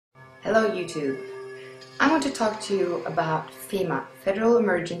Hello YouTube. I want to talk to you about FEMA, Federal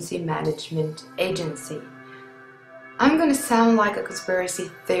Emergency Management Agency. I'm going to sound like a conspiracy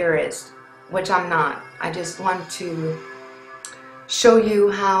theorist, which I'm not. I just want to show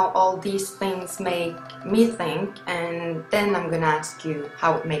you how all these things make me think, and then I'm going to ask you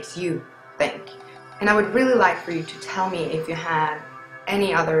how it makes you think. And I would really like for you to tell me if you had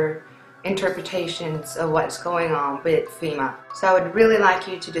any other interpretations of what's going on with FEMA. So I would really like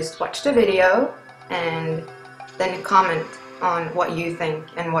you to just watch the video and then comment on what you think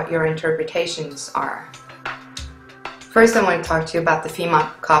and what your interpretations are. First, I want to talk to you about the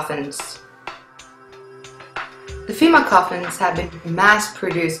FEMA coffins. The FEMA coffins have been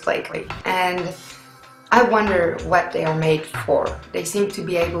mass-produced lately, and I wonder what they are made for. They seem to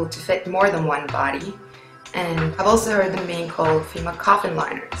be able to fit more than one body, and I've also heard them being called FEMA coffin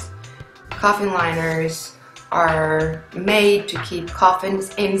liners. Coffin liners are made to keep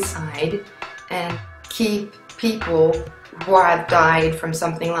coffins inside and keep people who have died from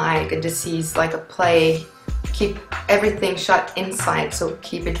something like a disease, like a plague, keep everything shut inside, so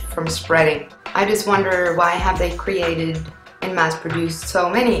keep it from spreading. I just wonder, why have they created and mass-produced so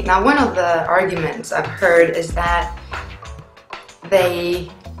many? Now, one of the arguments I've heard is that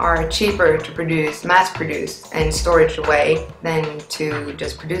they are cheaper to produce, mass-produce, and storage away than to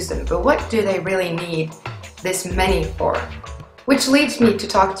just produce them. But what do they really need this many for? Which leads me to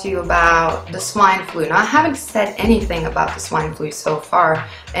talk to you about the swine flu. Now, I haven't said anything about the swine flu so far,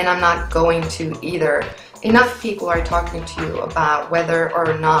 and I'm not going to either. Enough people are talking to you about whether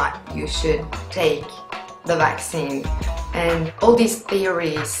or not you should take the vaccine. And all these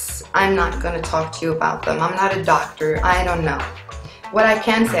theories, I'm not going to talk to you about them. I'm not a doctor. I don't know. What I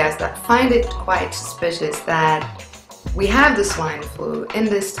can say is that I find it quite suspicious that we have the swine flu in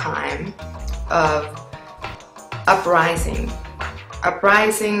this time of uprising.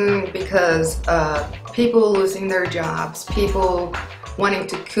 Uprising because people losing their jobs, people wanting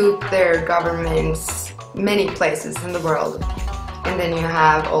to coup their governments, many places in the world. And then you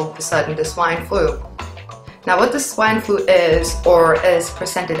have all of a sudden the swine flu. Now, what the swine flu is, or is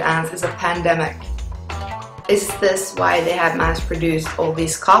presented as, is a pandemic. Is this why they have mass-produced all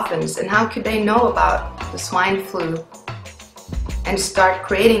these coffins? And how could they know about the swine flu and start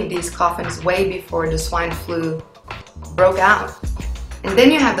creating these coffins way before the swine flu broke out? And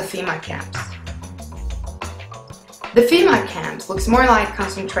then you have the FEMA camps. The FEMA camps looks more like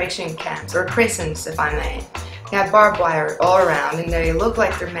concentration camps, or prisons if I may. They have barbed wire all around, and they look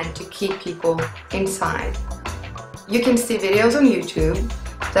like they're meant to keep people inside. You can see videos on YouTube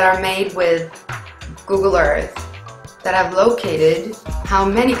that are made with Google Earth that have located how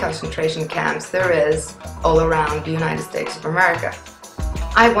many concentration camps there is all around the United States of America.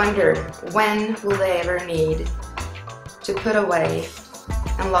 I wonder, when will they ever need to put away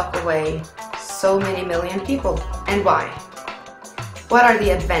and lock away so many million people, and why? What are the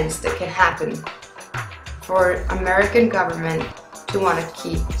events that can happen for American government to want to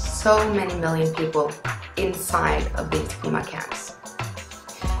keep so many million people inside of these FEMA camps?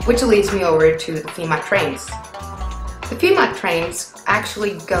 Which leads me over to the FEMA trains. The FEMA trains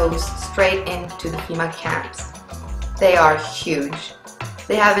actually go straight into the FEMA camps. They are huge.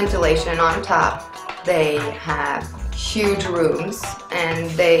 They have ventilation on top. They have huge rooms,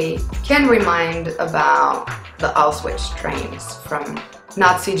 and they can remind about the Auschwitz trains from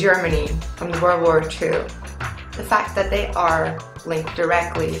Nazi Germany, from World War II. The fact that they are linked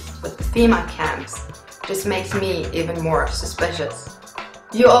directly with the FEMA camps just makes me even more suspicious.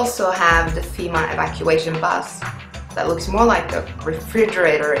 You also have the FEMA evacuation bus that looks more like a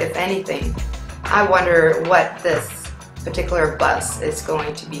refrigerator, if anything. I wonder what this particular bus is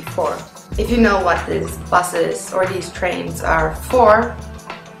going to be for. If you know what these buses or these trains are for,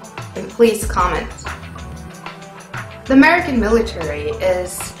 then please comment. The American military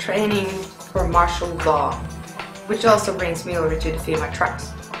is training for martial law, which also brings me over to the FEMA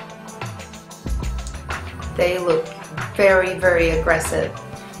trucks. They look very, very aggressive.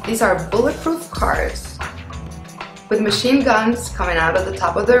 These are bulletproof cars with machine guns coming out of the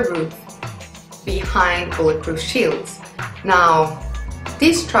top of their roof behind bulletproof shields. Now,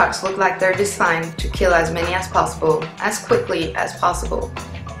 these trucks look like they're designed to kill as many as possible, as quickly as possible,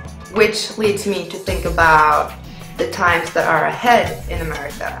 which leads me to think about the times that are ahead in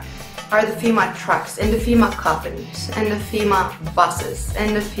America. Are the FEMA trucks and the FEMA coffins and the FEMA buses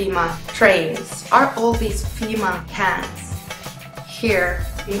and the FEMA trains, are all these FEMA camps here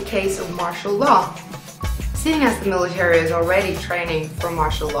in case of martial law? Seeing as the military is already training for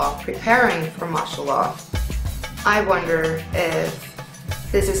martial law, preparing for martial law, I wonder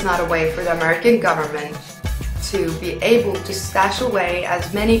if this is not a way for the American government to be able to stash away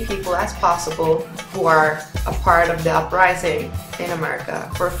as many people as possible who are a part of the uprising in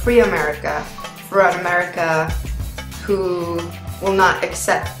America, for a free America, for an America who will not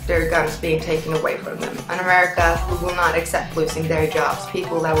accept their guns being taken away from them, an America who will not accept losing their jobs,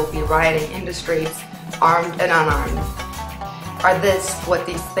 people that will be rioting in the streets, armed and unarmed. Are this what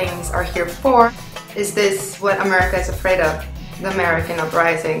these things are here for? Is this what America is afraid of? The American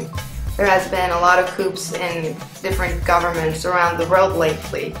uprising. There has been a lot of coups in different governments around the world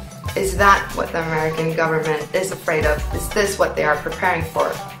lately. Is that what the American government is afraid of? Is this what they are preparing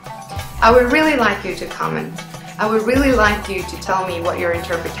for? I would really like you to comment. I would really like you to tell me what your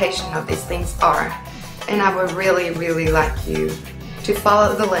interpretation of these things are. And I would really like you to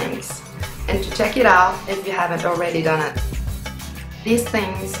follow the links and to check it out if you haven't already done it. These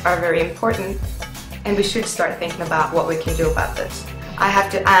things are very important, and we should start thinking about what we can do about this. I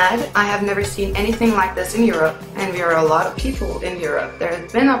have to add, I have never seen anything like this in Europe, and we are a lot of people in Europe. There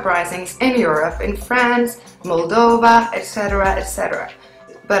have been uprisings in Europe, in France, Moldova, etc., etc.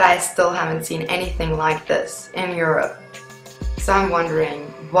 But I still haven't seen anything like this in Europe. So I'm wondering,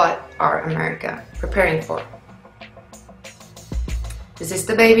 what are America preparing for? This is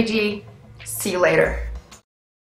the Baby G. See you later.